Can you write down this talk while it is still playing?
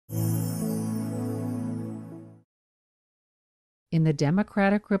In the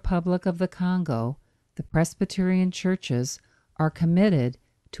Democratic Republic of the Congo, the Presbyterian churches are committed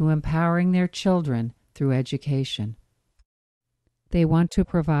to empowering their children through education. They want to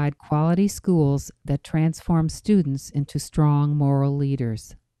provide quality schools that transform students into strong moral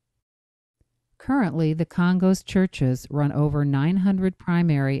leaders. Currently, the Congo's churches run over 900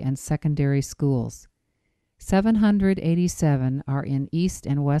 primary and secondary schools. 787 are in East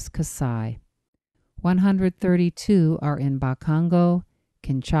and West Kasai. 132 are in Bakongo,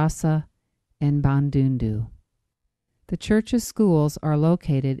 Kinshasa, and Bandundu. The church's schools are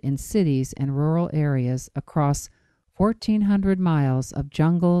located in cities and rural areas across 1,400 miles of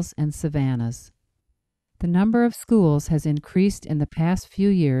jungles and savannas. The number of schools has increased in the past few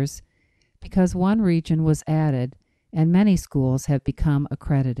years because one region was added and many schools have become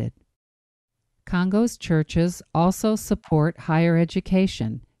accredited. Congo's churches also support higher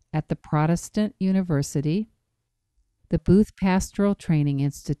education at the Protestant University, the Booth Pastoral Training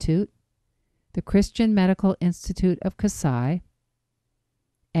Institute, the Christian Medical Institute of Kasai,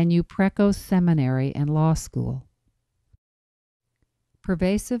 and Upreco Seminary and Law School.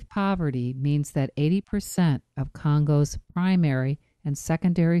 Pervasive poverty means that 80% of Congo's primary and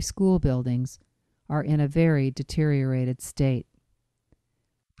secondary school buildings are in a very deteriorated state.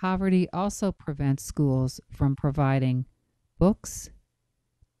 Poverty also prevents schools from providing books,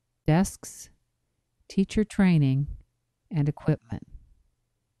 desks, teacher training, and equipment.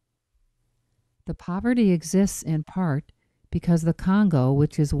 The poverty exists in part because the Congo,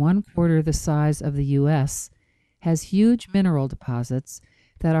 which is 1/4 the size of the U.S., has huge mineral deposits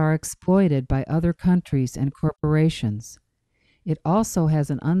that are exploited by other countries and corporations. It also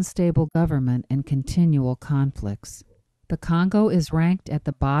has an unstable government and continual conflicts. The Congo is ranked at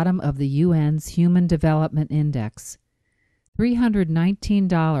the bottom of the UN's Human Development Index.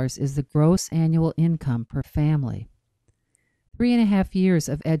 $319 is the gross annual income per family. 3.5 years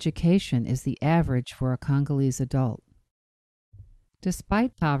of education is the average for a Congolese adult.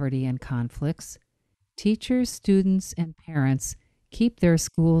 Despite poverty and conflicts, teachers, students, and parents keep their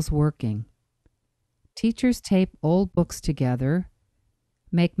schools working. Teachers tape old books together,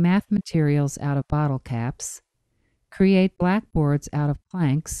 make math materials out of bottle caps, create blackboards out of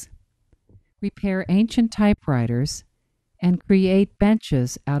planks, repair ancient typewriters, and create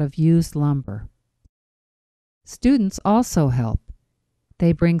benches out of used lumber. Students also help.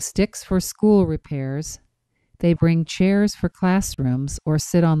 They bring sticks for school repairs. They bring chairs for classrooms or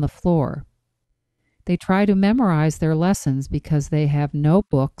sit on the floor. They try to memorize their lessons because they have no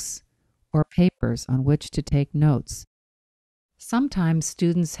books or papers on which to take notes. Sometimes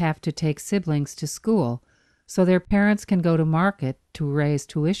students have to take siblings to school so their parents can go to market to raise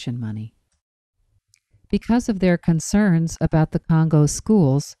tuition money. Because of their concerns about the Congo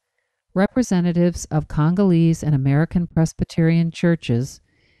schools, representatives of Congolese and American Presbyterian churches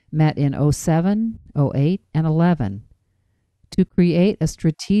met in 2007, 2008, and 2011 to create a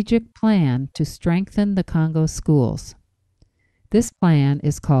strategic plan to strengthen the Congo schools. This plan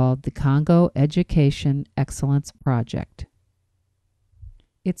is called the Congo Education Excellence Project.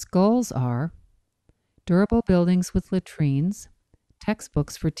 Its goals are durable buildings with latrines,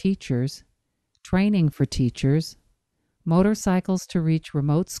 textbooks for teachers, training for teachers, motorcycles to reach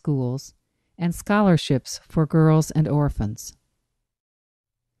remote schools, and scholarships for girls and orphans.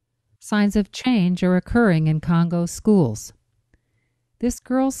 Signs of change are occurring in Congo schools. This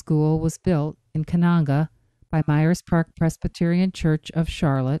girls' school was built in Kananga by Myers Park Presbyterian Church of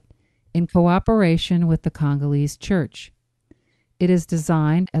Charlotte in cooperation with the Congolese Church. It is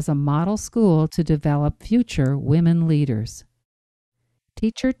designed as a model school to develop future women leaders.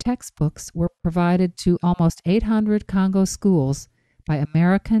 Teacher textbooks were provided to almost 800 Congo schools by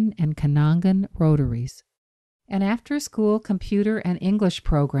American and Kanangan Rotaries. An after-school computer and English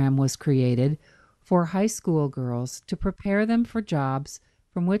program was created for high school girls to prepare them for jobs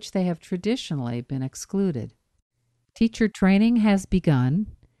from which they have traditionally been excluded. Teacher training has begun,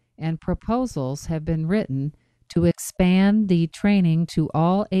 and proposals have been written to expand the training to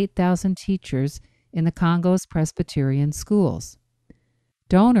all 8,000 teachers in the Congo's Presbyterian schools.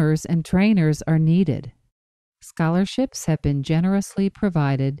 Donors and trainers are needed. Scholarships have been generously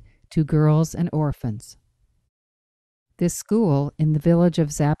provided to girls and orphans. This school in the village of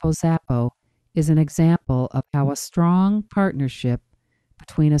Zapo Zapo is an example of how a strong partnership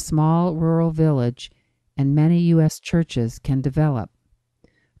between a small rural village and many U.S. churches can develop.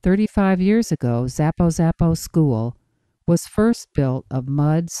 35 years ago, Zapo Zapo School was first built of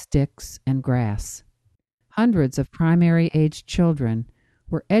mud, sticks, and grass. Hundreds of primary-aged children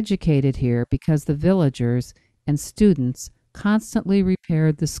were educated here because the villagers and students constantly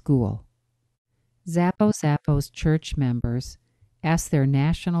repaired the school. Zapo Zapo's church members asked their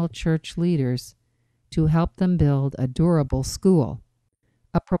national church leaders to help them build a durable school.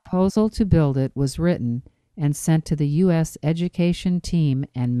 A proposal to build it was written and sent to the U.S. education team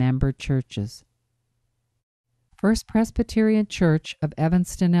and member churches. First Presbyterian Church of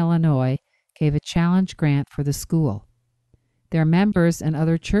Evanston, Illinois, gave a challenge grant for the school. Their members and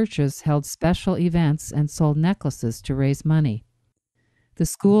other churches held special events and sold necklaces to raise money. The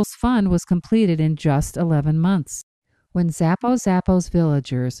school's fund was completed in just 11 months. When Zappo Zappo's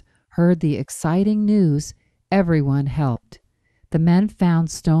villagers heard the exciting news, everyone helped. The men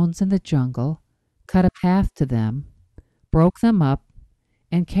found stones in the jungle, cut a path to them, broke them up,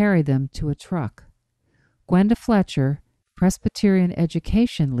 and carried them to a truck. Gwenda Fletcher, Presbyterian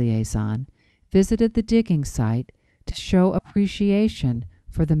Education Liaison, visited the digging site to show appreciation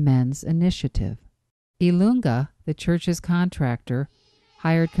for the men's initiative. Ilunga, the church's contractor,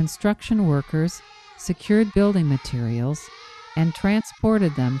 hired construction workers, secured building materials, and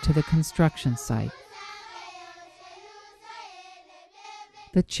transported them to the construction site.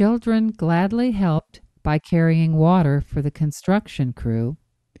 The children gladly helped by carrying water for the construction crew,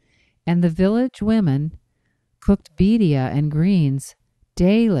 and the village women cooked bedia and greens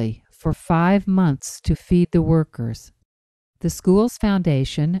daily for 5 months to feed the workers. The school's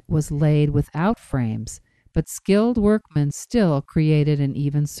foundation was laid without frames, but skilled workmen still created an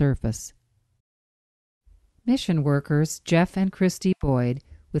even surface. Mission workers Jeff and Christy Boyd,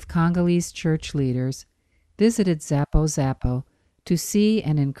 with Congolese church leaders, visited Zappo Zappo to see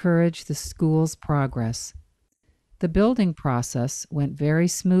and encourage the school's progress. The building process went very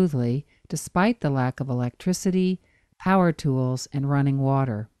smoothly despite the lack of electricity, power tools, and running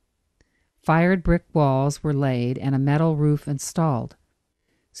water. Fired brick walls were laid and a metal roof installed.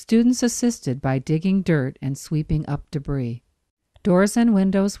 Students assisted by digging dirt and sweeping up debris. Doors and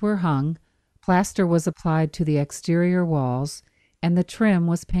windows were hung, plaster was applied to the exterior walls, and the trim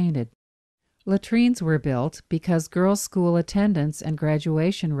was painted. Latrines were built because girls' school attendance and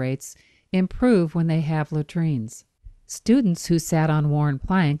graduation rates improve when they have latrines. Students who sat on worn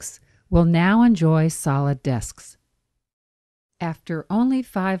planks will now enjoy solid desks. After only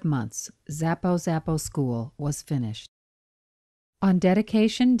 5 months, Zappo Zappo School was finished. On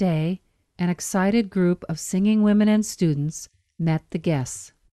dedication day, an excited group of singing women and students met the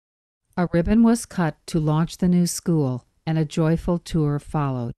guests. A ribbon was cut to launch the new school, and a joyful tour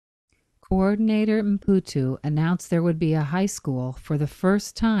followed. Coordinator Mputu announced there would be a high school for the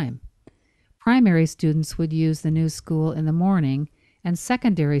first time. Primary students would use the new school in the morning and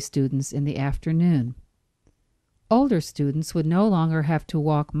secondary students in the afternoon. Older students would no longer have to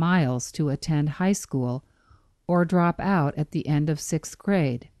walk miles to attend high school or drop out at the end of 6th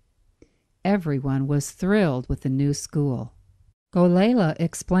grade. Everyone was thrilled with the new school. Golela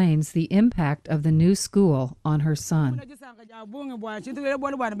explains the impact of the new school on her son.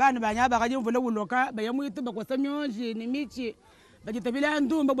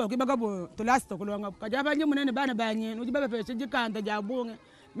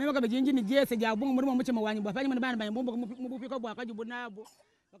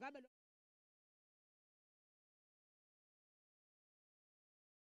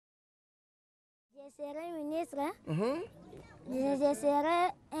 Je serai ministre. Je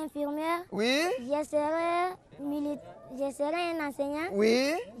serai infirmière. Oui. Je serai je serai un enseignant.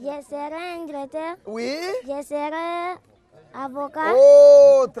 Oui. Je serai un directeur. Oui. Je serai avocat.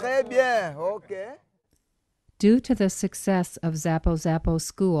 Oh, très bien. Okay. Due to the success of Zappo Zappo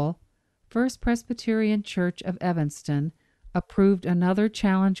School, First Presbyterian Church of Evanston approved another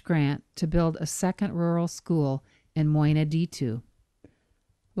challenge grant to build a second rural school in Moina Ditu.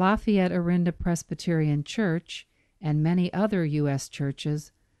 Lafayette Orinda Presbyterian Church and many other U.S.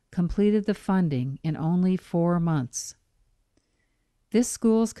 churches completed the funding in only 4 months. This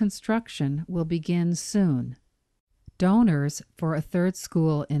school's construction will begin soon. Donors for a third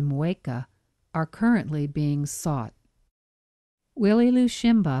school in Mweka are currently being sought. Willie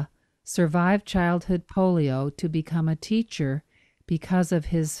Lushimba survived childhood polio to become a teacher because of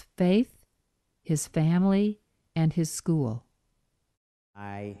his faith, his family, and his school.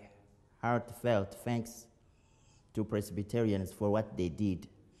 I heartfelt thanks to Presbyterians for what they did.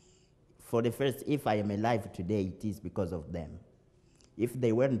 For the first, if I am alive today, it is because of them. If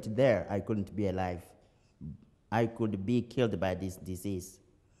they weren't there, I couldn't be alive. I could be killed by this disease.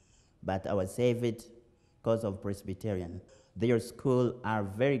 But I was saved because of Presbyterian. Their school are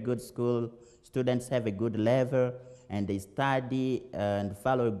very good school. Students have a good level, and they study and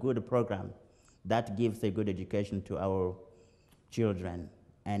follow a good program. That gives a good education to our children.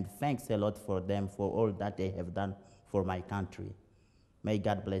 And thanks a lot for them for all that they have done for my country. May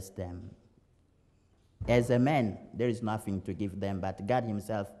God bless them. As a man, there is nothing to give them, but God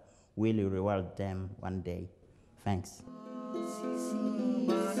himself will reward them one day. Thanks.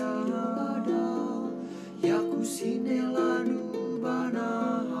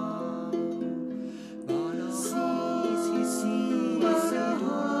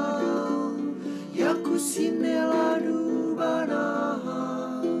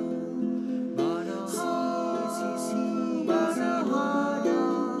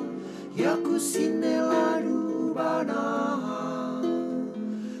 Yakusineladu bana